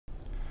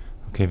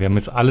Okay, wir haben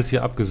jetzt alles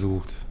hier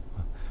abgesucht.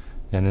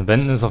 Ja, in den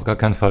Wänden ist auf gar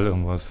keinen Fall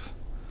irgendwas.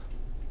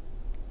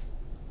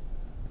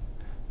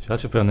 Ich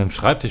weiß nicht, ob wir an dem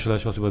Schreibtisch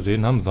vielleicht was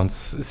übersehen haben,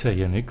 sonst ist ja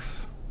hier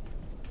nichts.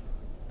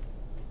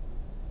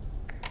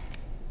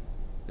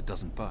 It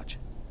doesn't budge.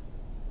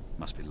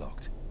 Must be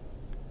locked.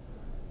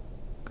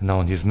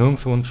 Genau, und hier ist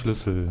nirgendwo ein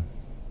Schlüssel.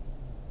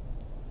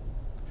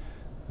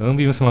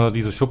 Irgendwie müssen wir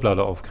diese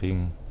Schublade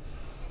aufkriegen.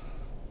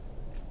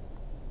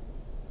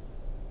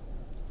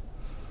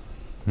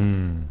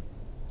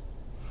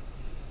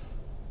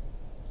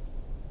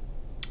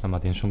 Haben wir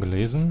den schon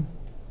gelesen?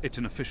 It's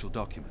an official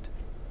document,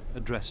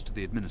 addressed to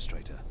the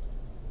administrator.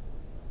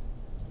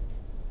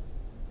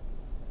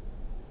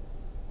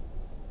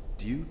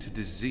 Due to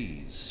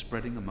disease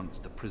spreading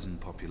amongst the prison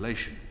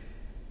population,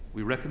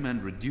 we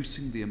recommend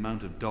reducing the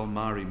amount of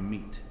Dolmari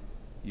meat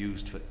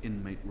used for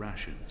inmate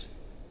rations.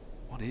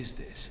 What is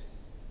this?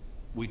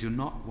 We do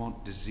not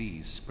want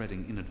disease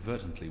spreading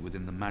inadvertently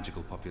within the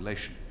magical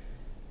population,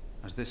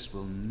 as this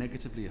will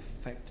negatively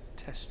affect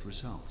test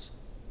results.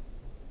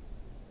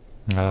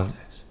 Ja,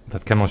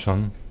 das kennen wir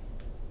schon.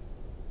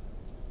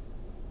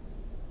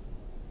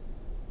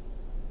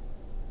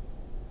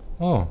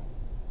 Oh.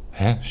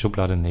 Hä?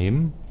 Schublade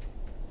neben?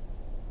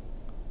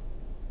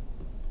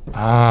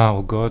 Ah,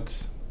 oh Gott.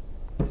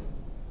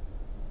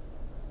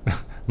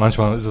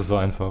 Manchmal ist es so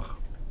einfach.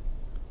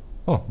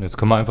 Oh, jetzt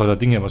können wir einfach das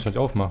Ding hier wahrscheinlich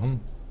aufmachen.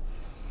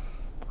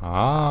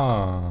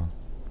 Ah.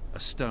 A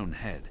stone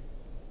head,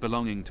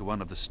 belonging to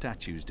one of the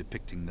statues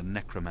depicting the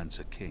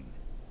Necromancer King.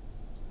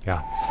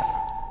 Ja.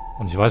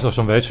 Und ich weiß auch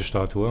schon, welche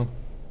Statue.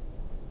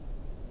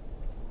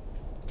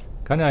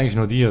 Kann ja eigentlich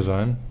nur die hier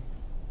sein.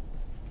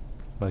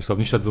 Weil ich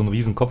glaube nicht, dass so ein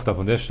Riesenkopf da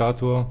von der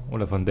Statue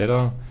oder von der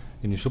da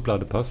in die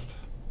Schublade passt.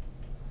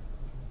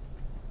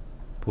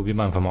 Probieren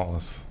wir einfach mal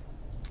aus.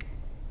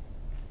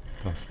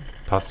 Das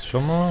passt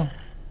schon mal.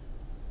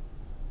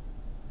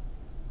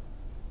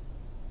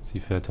 Sie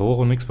fährt hoch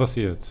und nichts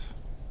passiert.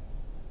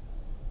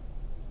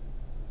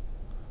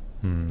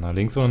 Nach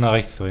links oder nach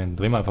rechts drehen?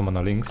 Drehen wir einfach mal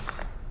nach links.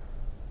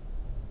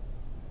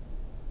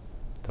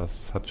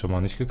 Das hat schon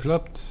mal nicht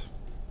geklappt.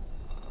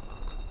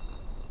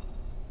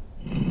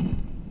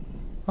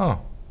 Ah.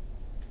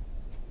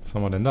 Was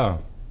haben wir denn da?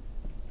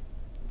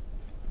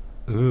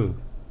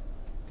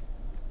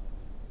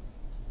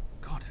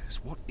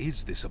 Goddess, what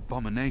is this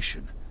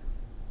abomination?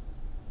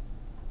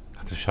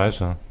 Ach du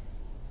Scheiße.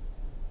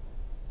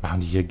 Machen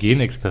die hier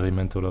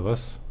Genexperimente oder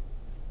was?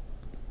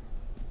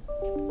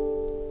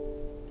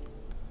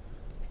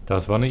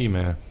 Das war eine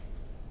E-Mail.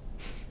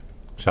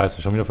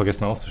 Scheiße, schon wieder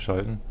vergessen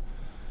auszuschalten.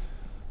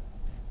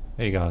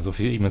 Egal, so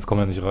viele E-Mails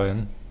kommen ja nicht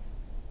rein.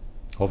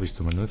 Hoffe ich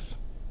zumindest.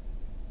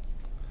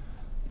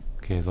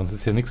 Okay, sonst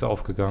ist hier nichts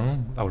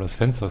aufgegangen. Aber das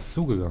Fenster ist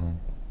zugegangen.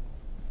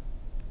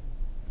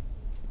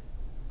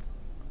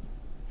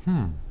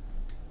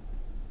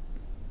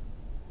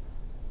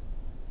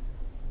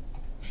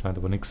 Scheint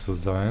aber nichts zu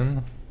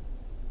sein.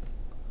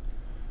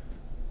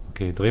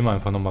 Okay, drehen wir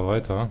einfach nochmal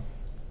weiter.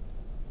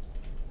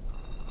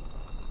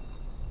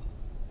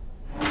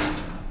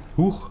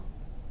 Huch!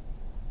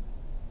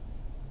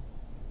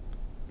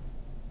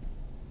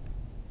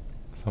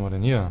 Was haben wir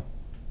denn hier?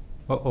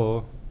 Oh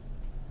oh.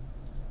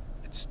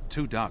 It's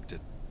too dark to...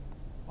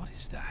 What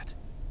is that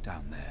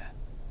down there?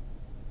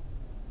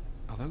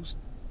 Are those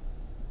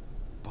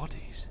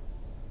bodies?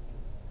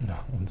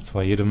 Ja, und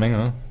zwar jede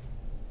Menge.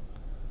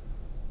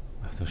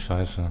 Ach du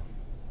Scheiße.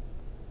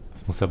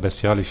 Das muss ja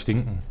bestialisch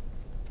stinken.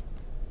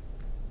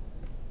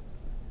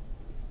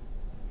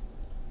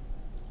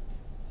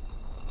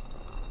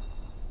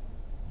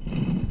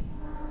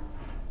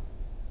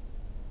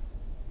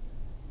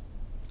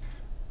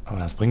 Aber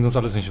das bringt uns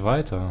alles nicht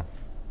weiter.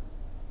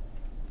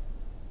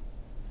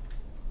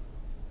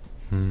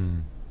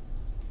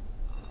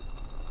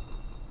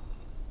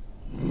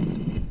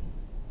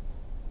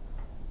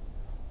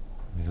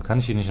 Wieso kann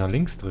ich hier nicht nach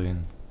links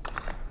drehen?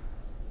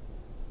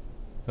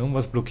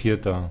 Irgendwas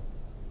blockiert da.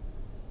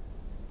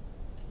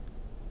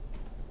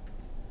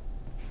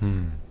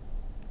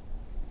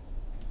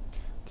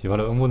 Hier war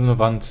da irgendwo so eine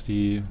Wand,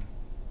 die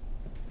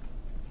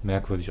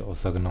merkwürdig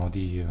aussah, genau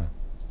die hier.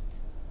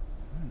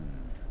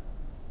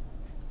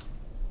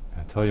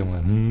 Ja, toll,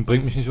 Junge.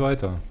 Bringt mich nicht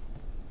weiter.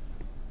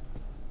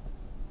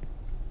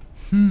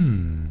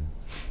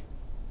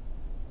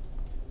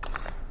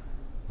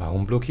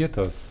 Warum blockiert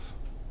das?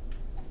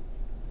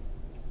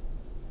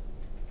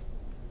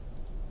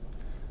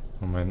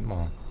 Moment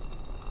mal.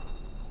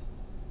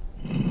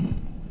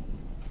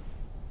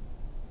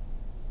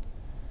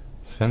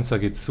 Das Fenster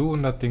geht zu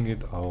und das Ding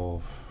geht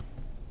auf.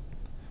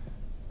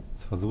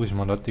 Jetzt versuche ich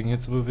mal das Ding hier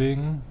zu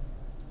bewegen.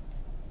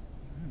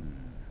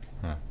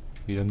 Ja,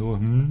 wieder nur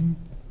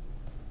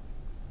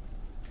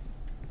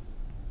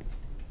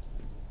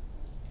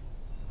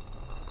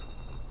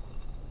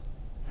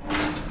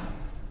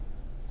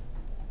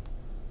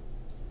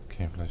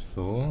Okay, vielleicht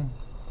so.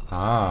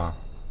 Ah.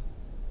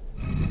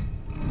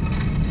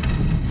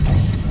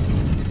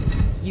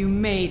 You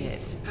made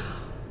it.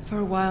 For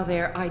a while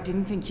there, I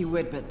didn't think you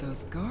would, but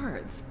those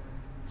guards...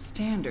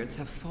 Standards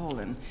have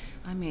fallen.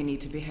 I may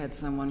need to behead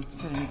someone,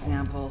 set an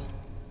example.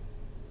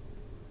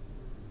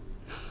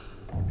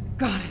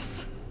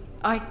 Goddess,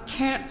 I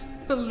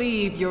can't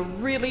believe you're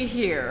really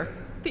here.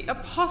 The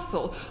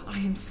Apostle. I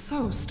am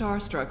so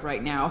starstruck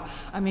right now.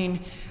 I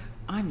mean,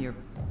 I'm your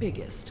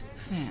biggest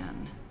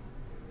fan.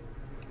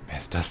 Wer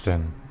ist das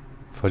denn?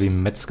 Voll die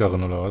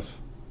Metzgerin oder was?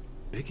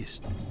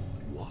 Biggest?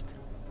 What?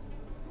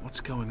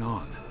 What's going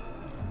on?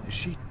 Is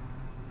she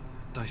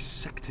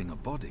dissecting a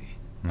body?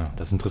 Ja,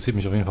 das interessiert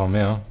mich auf jeden Fall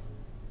mehr.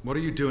 What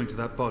are you doing to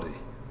that body?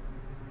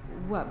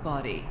 What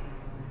body?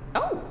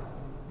 Oh,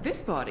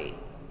 this body.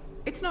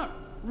 It's not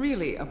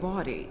really a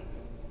body.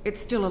 It's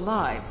still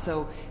alive,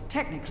 so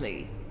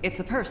technically it's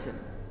a person.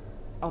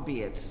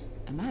 Albeit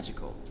a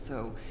magical,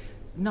 so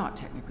not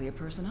technically a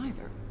person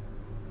either.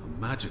 A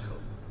magical?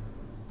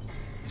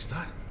 Is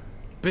that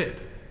Bib?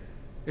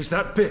 Is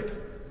that Bib?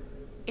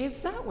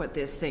 Is that what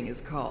this thing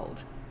is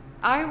called?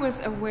 I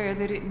was aware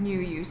that it knew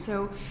you,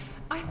 so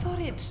I thought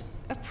it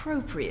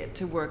appropriate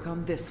to work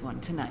on this one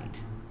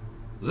tonight.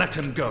 Let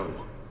him go.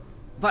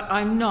 But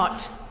I'm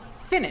not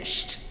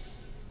finished.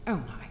 Oh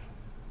my.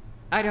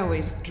 I'd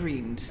always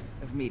dreamed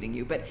of meeting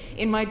you, but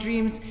in my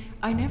dreams,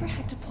 I never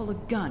had to pull a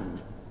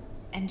gun.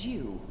 And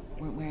you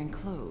weren't wearing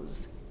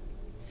clothes.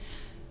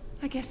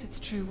 I guess it's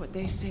true what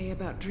they say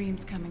about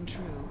dreams coming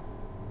true.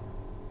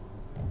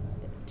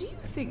 Do you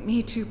think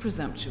me too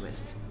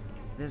presumptuous?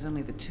 There's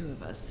only the two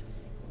of us.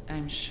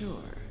 I'm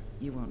sure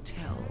you won't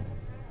tell.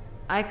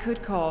 I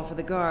could call for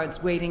the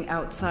guards waiting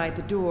outside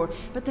the door,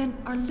 but then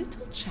our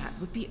little chat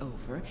would be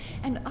over,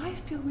 and I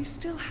feel we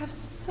still have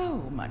so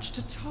much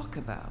to talk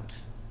about.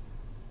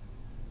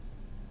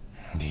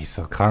 Die ist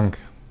so krank.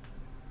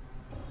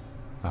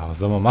 Aber was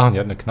soll man machen? Die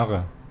hat eine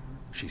Knarre.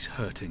 She's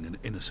hurting an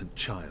innocent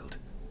child.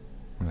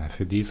 Na,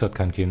 für die ist das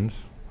kein Kind.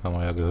 Haben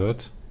wir ja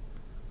gehört.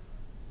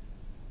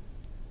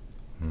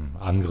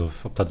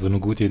 Angriff. Ob das so eine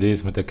gute Idee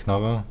ist mit der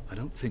Knarre? I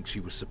don't think she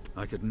was.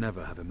 I could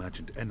never have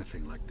imagined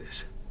anything like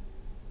this.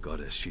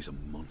 Goddess, she's a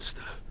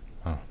monster.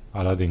 Ah,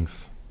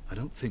 allerdings. I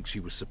don't think she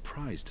was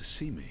surprised to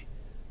see me.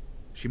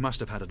 She must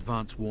have had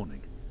advance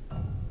warning.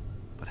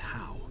 But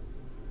how?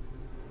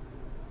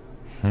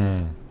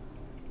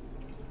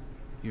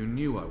 You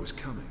knew I was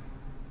coming.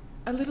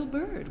 A little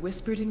bird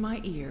whispered in my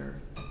ear.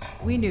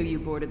 We knew you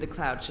boarded the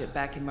cloud ship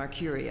back in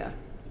Mercuria.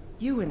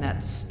 You and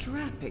that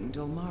strapping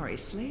Dolmari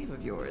slave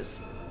of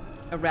yours.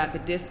 A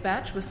rapid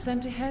dispatch was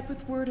sent ahead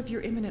with word of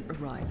your imminent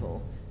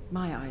arrival.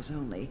 My eyes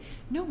only.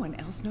 No one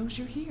else knows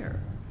you're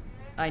here.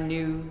 I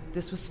knew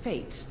this was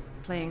fate,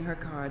 playing her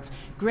cards,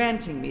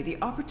 granting me the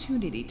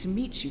opportunity to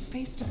meet you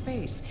face to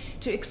face,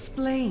 to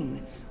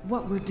explain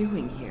what we're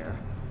doing here.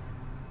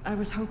 I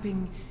was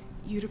hoping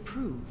you'd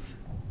approve.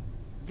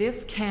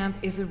 This camp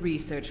is a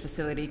research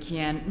facility,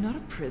 Kian, not a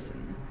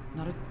prison,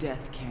 not a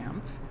death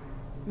camp.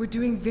 We're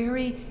doing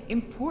very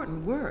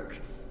important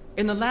work.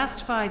 In the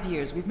last 5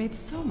 years, we've made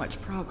so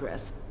much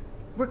progress.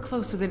 We're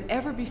closer than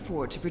ever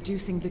before to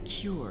producing the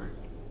cure.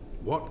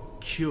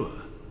 What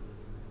cure?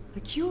 The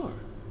cure.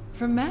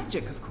 For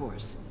magic, of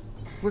course.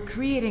 We're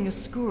creating a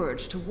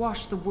scourge to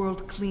wash the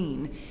world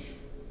clean.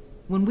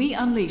 When we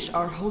unleash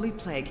our holy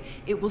plague,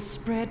 it will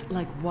spread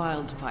like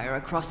wildfire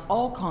across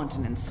all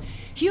continents.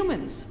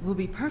 Humans will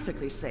be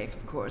perfectly safe,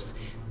 of course,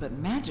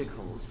 but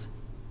magicals,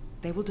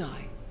 they will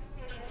die.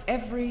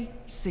 Every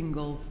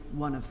single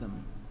one of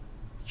them.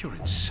 You're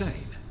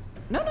insane.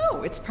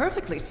 No, it's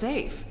perfectly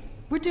safe.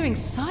 We're doing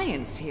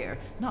science here,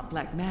 not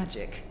black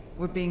magic.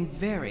 We're being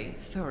very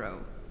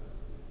thorough.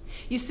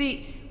 You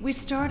see, we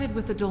started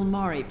with the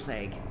Dolmari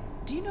plague.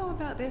 Do you know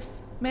about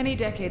this? Many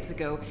decades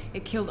ago,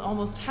 it killed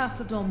almost half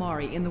the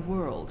Dolmari in the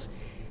world.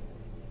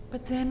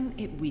 But then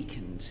it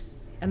weakened,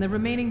 and the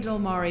remaining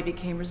Dolmari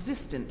became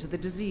resistant to the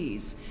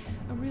disease.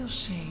 A real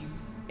shame.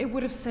 It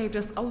would have saved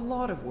us a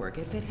lot of work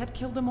if it had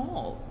killed them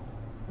all.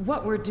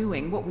 What we're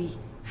doing, what we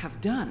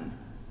have done,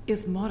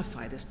 is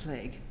modify this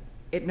plague.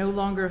 It no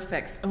longer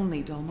affects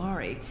only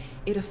Dolmari.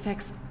 It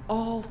affects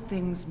all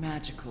things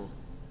magical.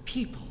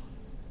 People,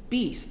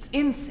 beasts,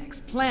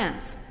 insects,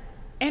 plants.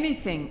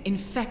 Anything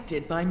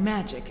infected by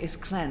magic is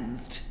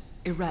cleansed,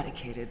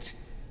 eradicated.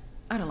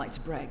 I don't like to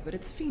brag, but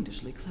it's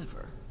fiendishly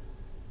clever.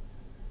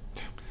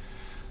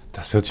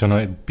 Das hört sich an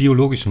einer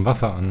biologischen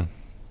Waffe an.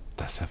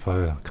 Das ist ja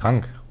voll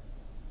krank.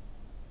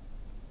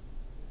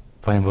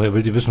 Vor allem, woher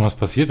will die wissen, was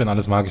passiert, wenn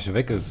alles Magische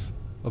weg ist?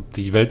 Ob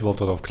die Welt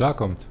überhaupt darauf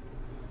klarkommt?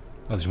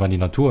 Also ich meine die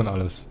Natur und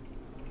alles.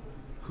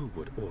 Who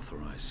would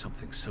authorize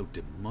something so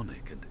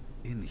demonic and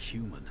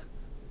inhuman?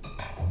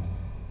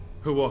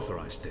 Who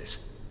authorized this?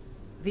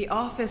 The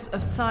Office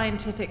of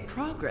Scientific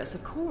Progress,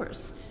 of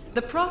course.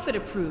 The Prophet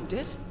approved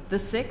it. The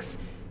Six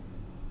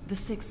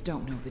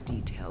don't know the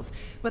details,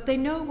 but they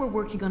know we're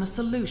working on a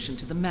solution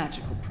to the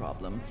magical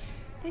problem.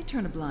 They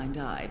turn a blind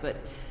eye, but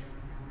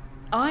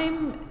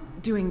I'm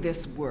doing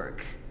this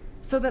work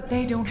so that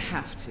they don't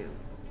have to.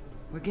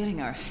 We're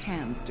getting our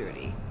hands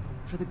dirty.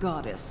 For the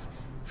goddess,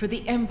 for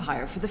the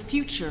empire, for the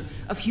future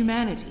of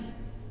humanity.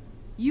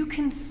 You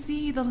can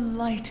see the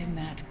light in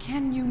that,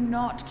 can you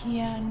not,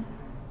 Kian?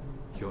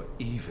 You're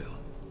evil.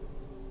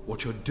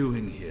 What you're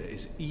doing here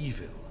is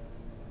evil.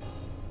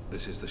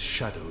 This is the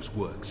Shadow's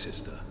work,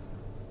 sister.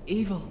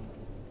 Evil.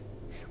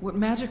 What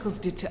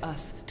Magicals did to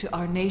us, to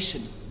our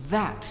nation,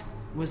 that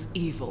was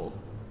evil.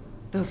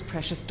 Those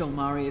precious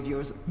Dolmari of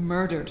yours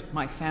murdered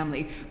my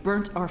family,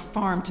 burnt our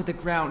farm to the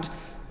ground.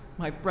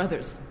 My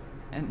brothers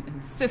and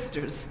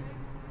sisters.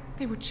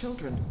 They were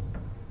children.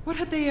 What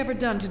had they ever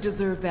done to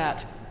deserve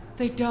that?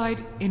 They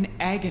died in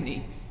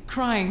agony,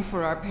 crying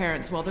for our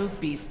parents while those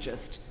beasts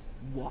just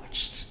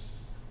watched.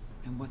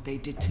 And what they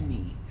did to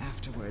me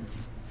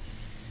afterwards.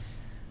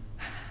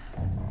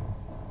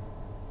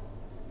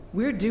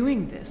 We're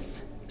doing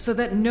this so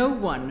that no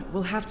one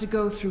will have to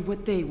go through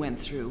what they went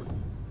through.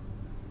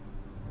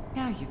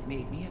 Now you've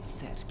made me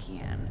upset,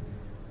 Kian.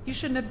 You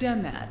shouldn't have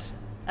done that.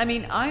 I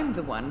mean, I'm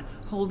the one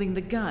holding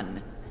the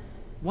gun.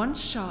 One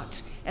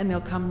shot, and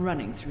they'll come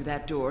running through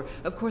that door.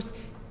 Of course,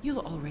 you'll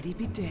already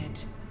be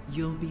dead.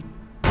 You'll be...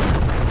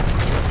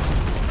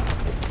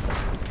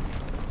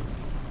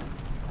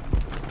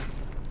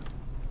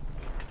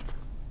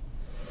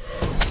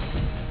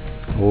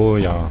 Oh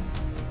ja.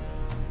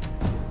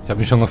 Ich habe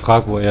mich schon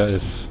gefragt, wo er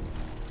ist.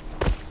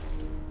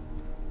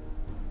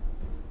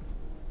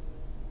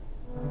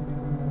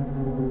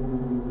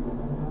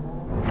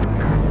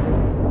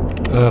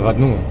 Was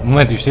nun?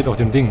 Moment, die steht auf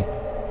dem Ding.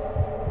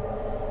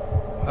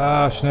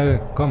 Ah,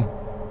 schnell, komm.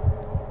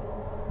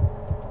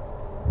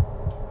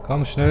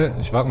 Komm, schnell.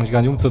 Ich wage mich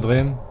gar nicht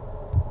umzudrehen.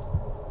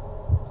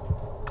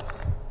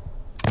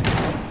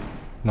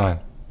 Nein.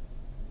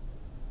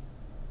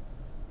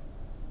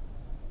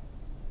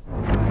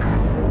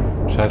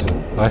 Scheiße.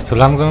 War ich zu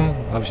langsam?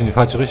 Habe ich in die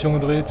falsche Richtung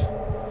gedreht?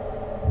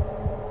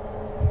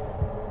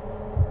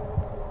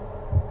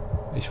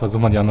 Ich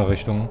versuche mal die andere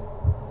Richtung.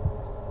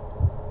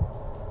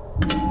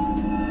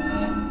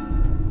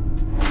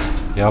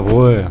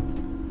 Jawohl.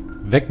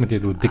 Weg mit dir,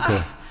 du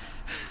Dicke.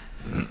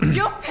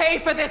 You'll pay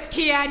for this,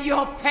 Kian!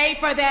 You'll pay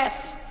for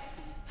this!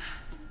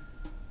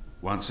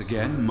 Once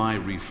again, my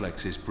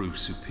reflexes prove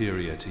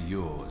superior to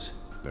yours.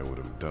 They would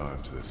have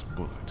dodged this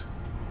bullet.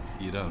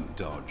 You don't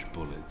dodge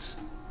bullets.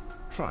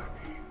 Try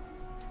me.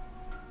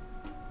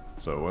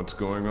 So what's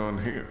going on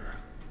here?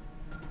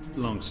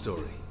 Long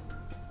story.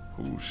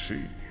 Who's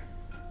she?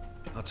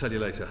 I'll tell you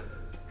later.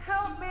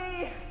 Help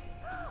me!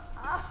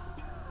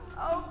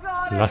 Oh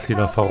God! Lass sie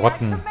da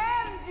verrotten. I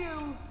command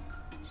you!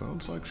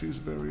 Sounds like she's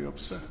very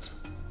upset.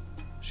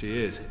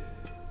 She is.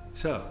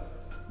 So,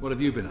 what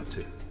have you been up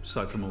to,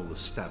 aside from all the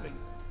stabbing?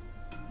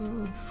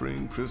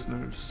 Freeing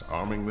prisoners,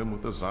 arming them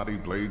with Azadi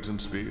blades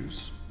and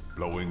spears,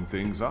 blowing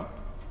things up.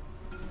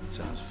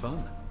 Sounds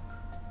fun.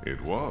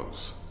 It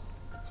was.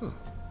 Huh.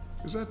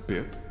 Is that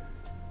Bip?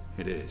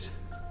 It is.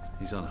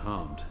 He's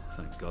unharmed,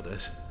 thank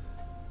goddess.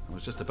 I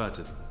was just about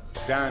to...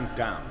 Stand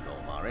down,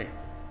 Dolmari.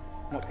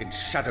 What in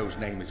Shadow's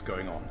name is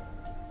going on?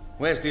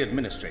 Where's the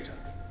administrator?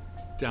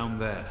 Down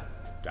there.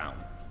 Down.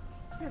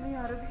 Get me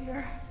out of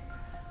here.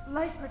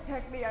 Light,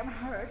 protect me, I'm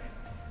hurt.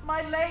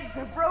 My legs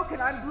are broken,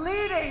 I'm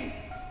bleeding!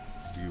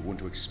 Do you want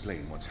to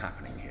explain what's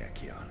happening here,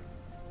 Kian?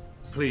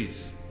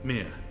 Please,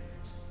 Mia.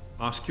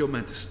 Ask your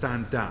men to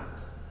stand down.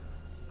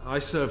 I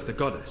serve the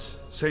goddess,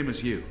 same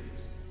as you.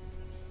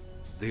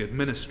 The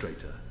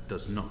administrator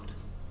does not.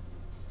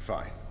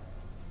 Fine.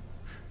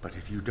 But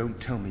if you don't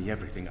tell me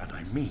everything, and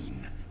I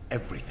mean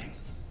everything...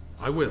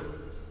 I will.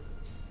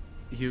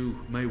 You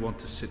may want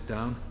to sit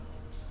down.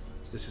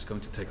 This is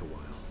going to take a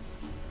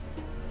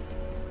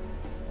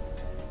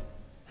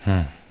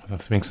while.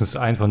 Das ist wenigstens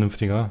ein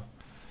vernünftiger.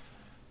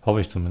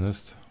 Hoffe ich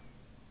zumindest.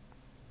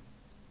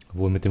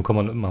 Obwohl, mit dem kann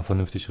man immer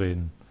vernünftig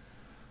reden.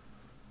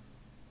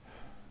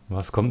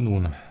 Was kommt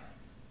nun?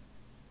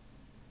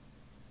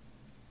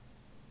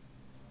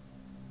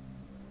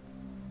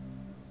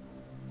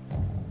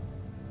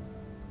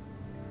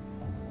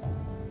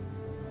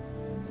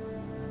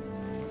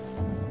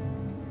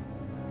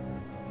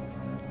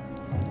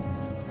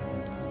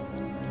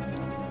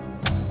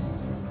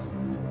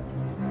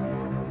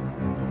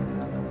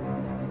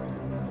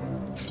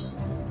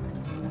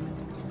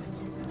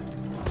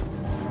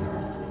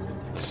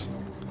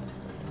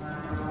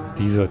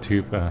 Dieser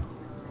Typ,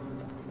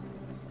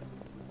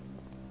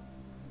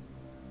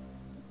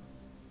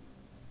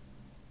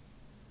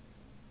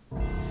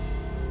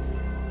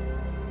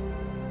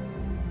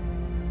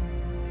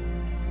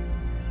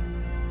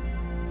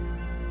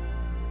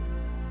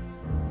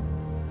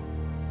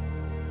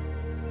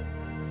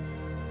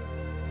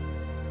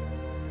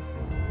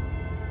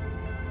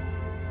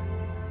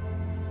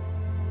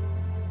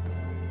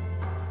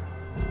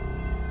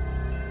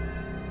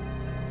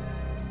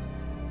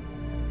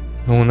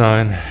 Oh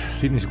nein,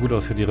 sieht nicht gut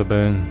aus für die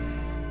Rebellen.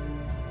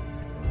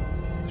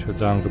 Ich würde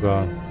sagen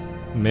sogar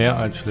mehr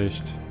als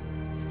schlecht.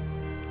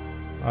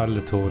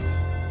 Alle tot.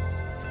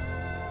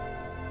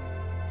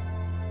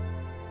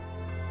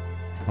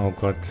 Oh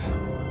Gott.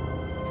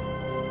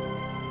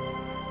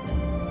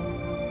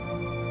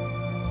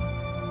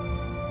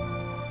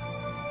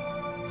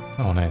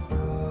 Oh nein,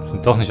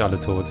 sind doch nicht alle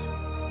tot.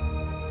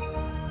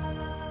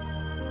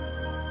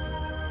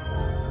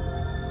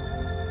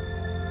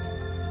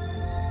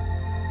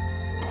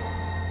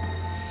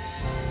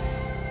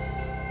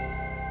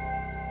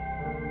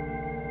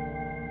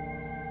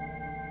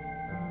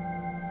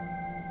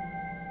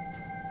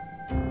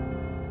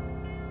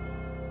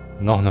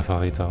 Noch eine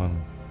Verräterin.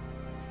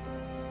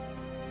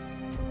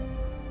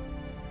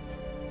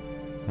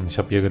 Und ich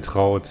habe ihr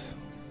getraut.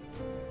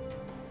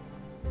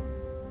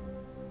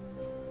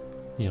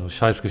 Ihre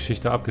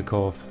Scheißgeschichte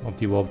abgekauft. Ob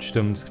die überhaupt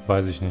stimmt,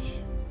 weiß ich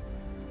nicht.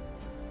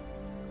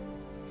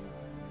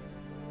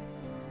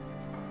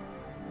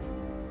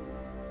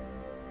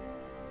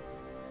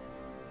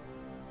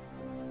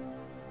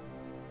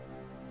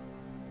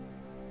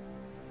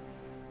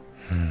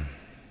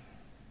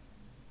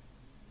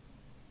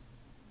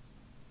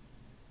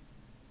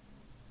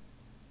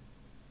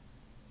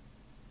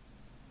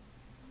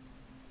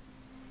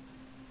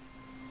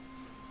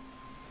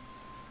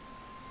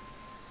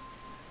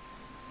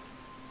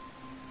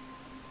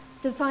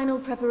 The final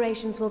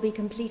preparations will be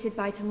completed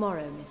by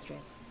tomorrow,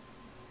 Mistress.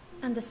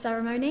 And the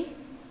ceremony?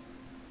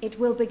 It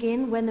will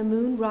begin when the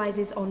moon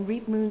rises on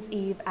Reap Moon's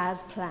Eve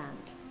as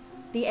planned.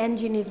 The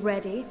engine is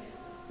ready.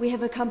 We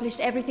have accomplished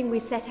everything we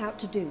set out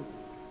to do.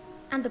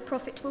 And the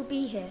prophet will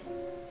be here.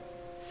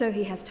 So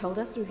he has told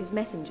us through his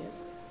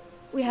messengers.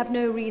 We have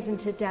no reason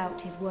to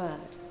doubt his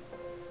word.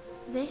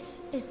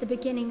 This is the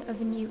beginning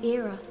of a new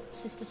era,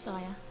 Sister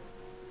Saya.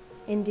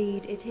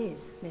 Indeed it is,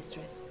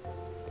 Mistress.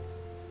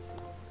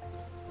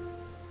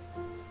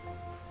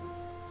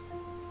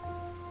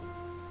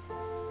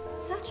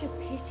 Such a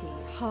pity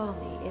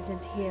Harmy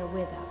isn't here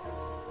with us.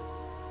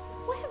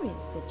 Where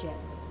is the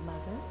General,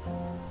 Mother?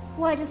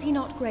 Why does he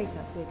not grace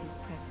us with his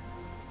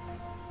presence?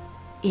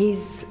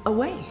 He's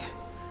away.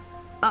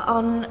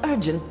 On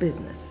urgent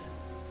business.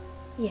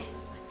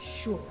 Yes, I'm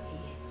sure he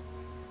is.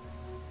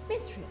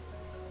 Mistress,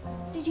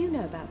 did you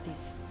know about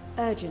this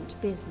urgent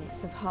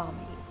business of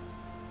Harmy's?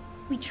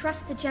 We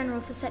trust the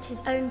General to set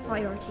his own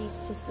priorities,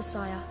 Sister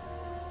Saya.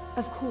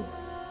 Of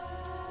course.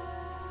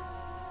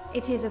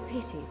 It is a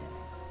pity, though.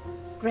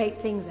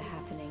 Great things are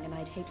happening, and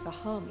I'd hate for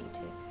Harmy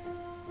to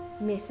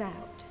miss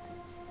out.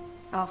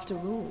 After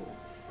all,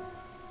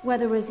 were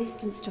the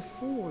resistance to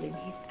fall in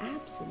his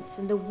absence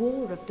and the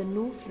war of the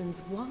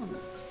Northlands won,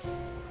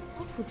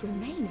 what would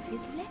remain of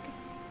his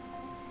legacy?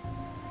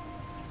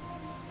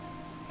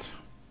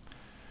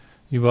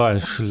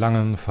 Überall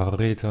Schlangen,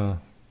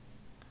 Verräter.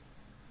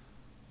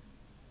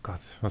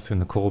 Gott, was für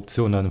eine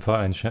Korruption da im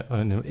Verein,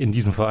 in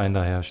diesem Verein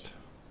da herrscht.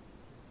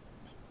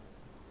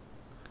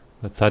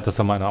 Wird Zeit, dass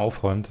da mal einer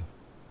aufräumt.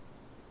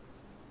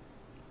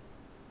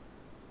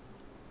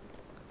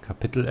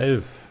 Kapitel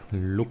 11.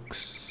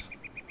 Lux.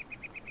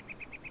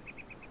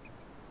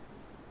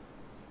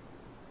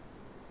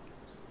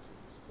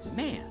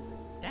 Man,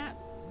 that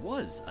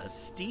was a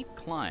steep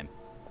climb.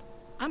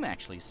 I'm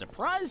actually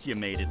surprised you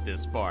made it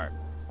this far.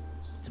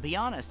 To be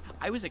honest,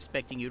 I was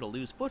expecting you to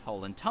lose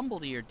foothold and tumble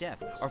to your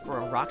death, or for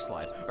a rock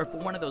slide, or for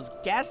one of those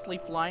ghastly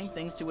flying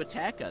things to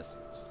attack us.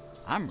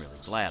 I'm really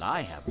glad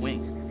I have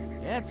wings.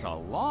 It's a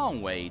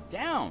long way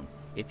down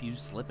if you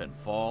slip and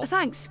fall.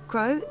 Thanks,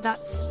 Crow.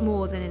 That's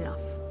more than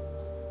enough.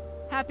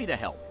 Happy to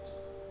help.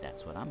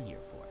 That's what I'm here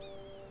for.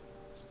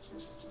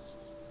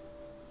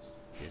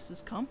 This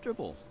is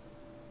comfortable.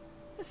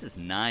 This is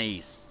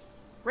nice.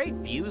 Great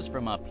views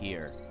from up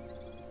here.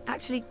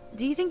 Actually,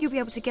 do you think you'll be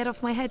able to get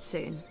off my head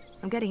soon?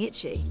 I'm getting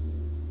itchy.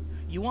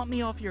 You want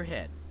me off your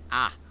head?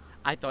 Ah,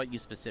 I thought you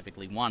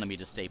specifically wanted me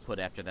to stay put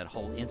after that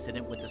whole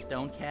incident with the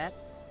stone cat.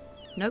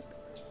 Nope.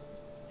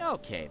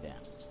 Okay, then.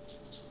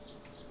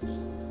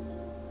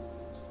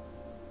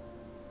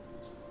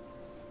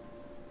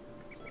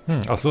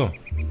 Ach so.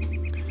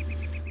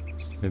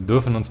 Wir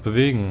dürfen uns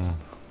bewegen.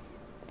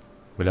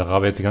 Will der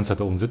Rabe jetzt die ganze Zeit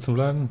da oben sitzen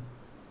bleiben?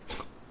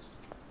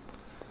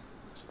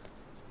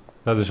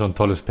 Das ist schon ein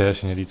tolles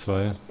Pärchen hier, die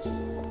zwei.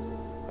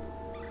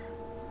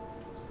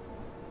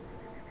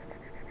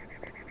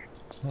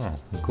 Ah,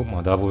 und guck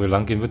mal, da wo wir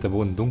lang gehen, wird der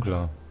Boden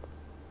dunkler.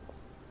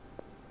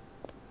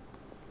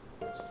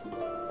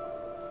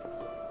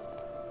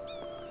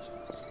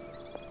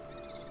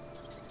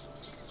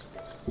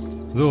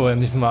 So,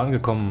 endlich sind wir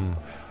angekommen.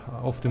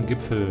 Auf dem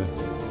Gipfel.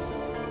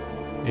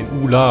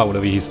 In Ula,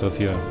 oder wie hieß das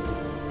hier?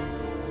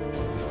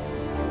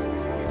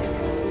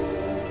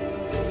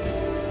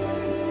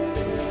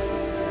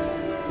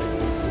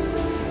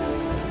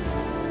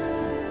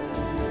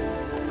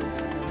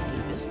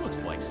 This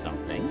looks like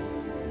something.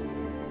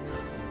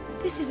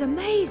 This is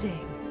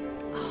amazing.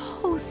 A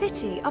whole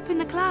city up in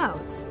the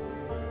clouds.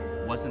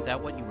 Wasn't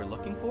that what you were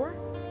looking for?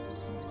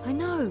 I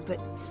know, but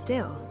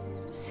still,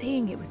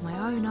 seeing it with my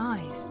own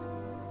eyes.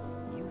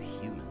 You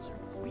humans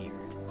are weird.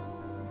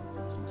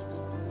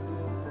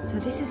 So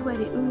this is where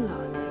the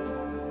Ula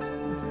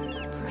lay. It's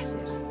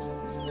impressive.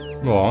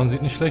 Ja,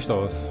 sieht nicht schlecht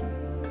aus.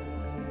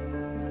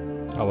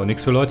 Aber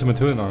nichts für Leute mit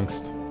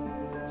Höhenangst.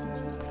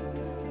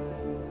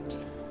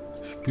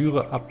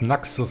 Spüre ab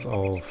Naxos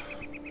auf.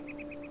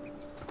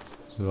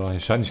 So, hier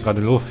scheint nicht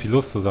gerade viel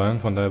Lust zu sein,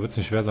 von daher wird es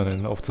nicht schwer sein,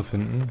 den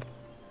aufzufinden.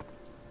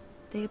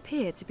 They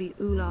appear to be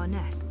Ula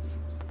nests,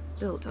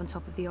 built on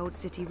top of the old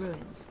city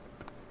ruins.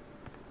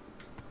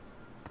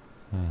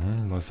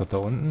 Was ist das da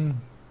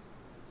unten?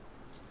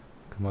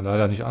 Kann man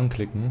leider nicht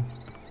anklicken.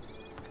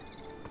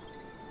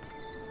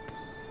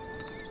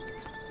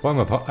 Folgen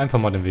wir einfach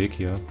mal den Weg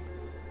hier.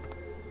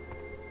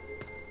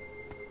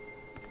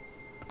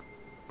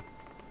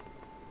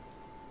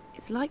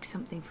 like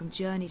something from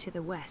Journey to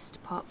the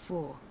West, Part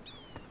 4.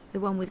 The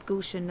one with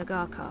Gulshan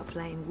Nagarkar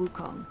playing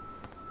Wukong.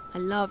 I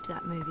loved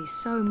that movie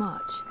so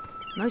much,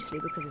 mostly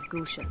because of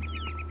Gulshan.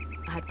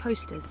 I had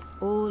posters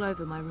all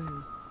over my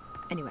room.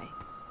 Anyway.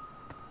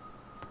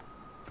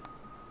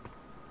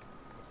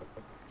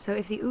 So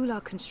if the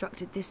Ula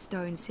constructed this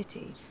stone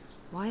city,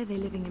 why are they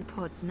living in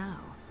pods now?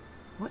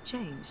 What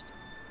changed?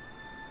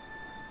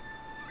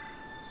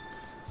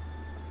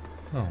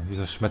 Oh,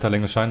 diese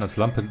Schmetterlinge scheinen als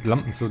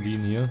Lampen zu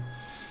dienen hier.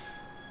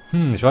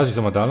 Ich weiß nicht,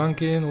 soll man da lang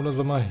gehen oder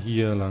soll man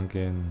hier lang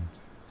gehen?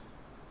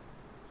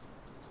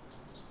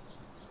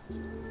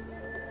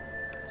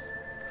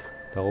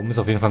 Da oben ist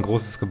auf jeden Fall ein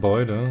großes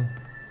Gebäude.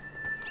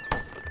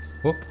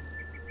 Oh.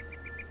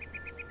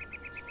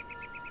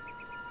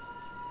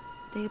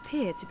 They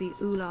appear to be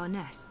Ula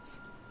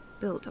nests,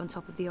 built on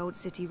top of the old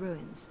city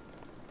ruins.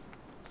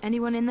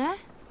 Anyone in there?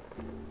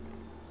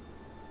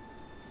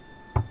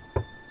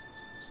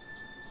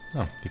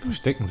 Ah, die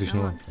verstecken sich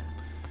nur.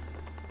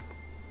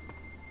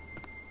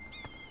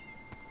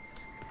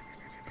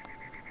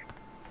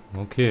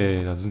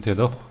 Okay, da sind ja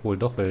wohl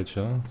doch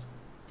welche.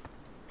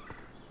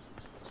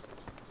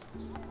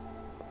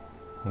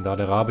 Und da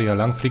der Rabe ja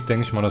lang fliegt,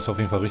 denke ich mal, das ist auf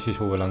jeden Fall richtig,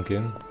 wo wir lang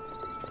gehen.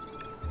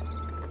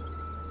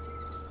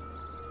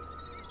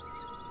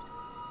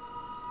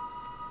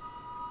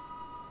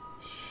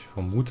 Ich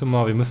vermute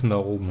mal, wir müssen da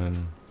oben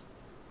hin.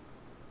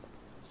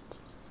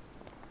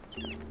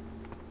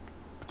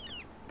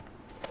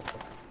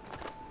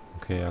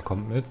 Okay, er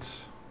kommt mit.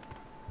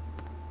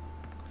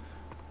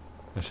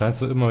 Er scheint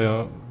so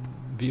immer,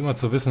 wie immer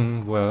zu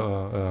wissen, wo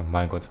er,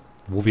 mein Gott,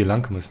 wo wir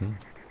lang müssen.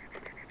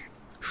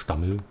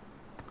 Stammel.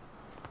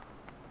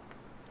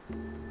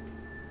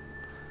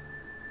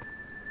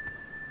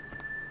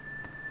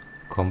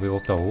 Kommen wir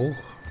überhaupt da hoch?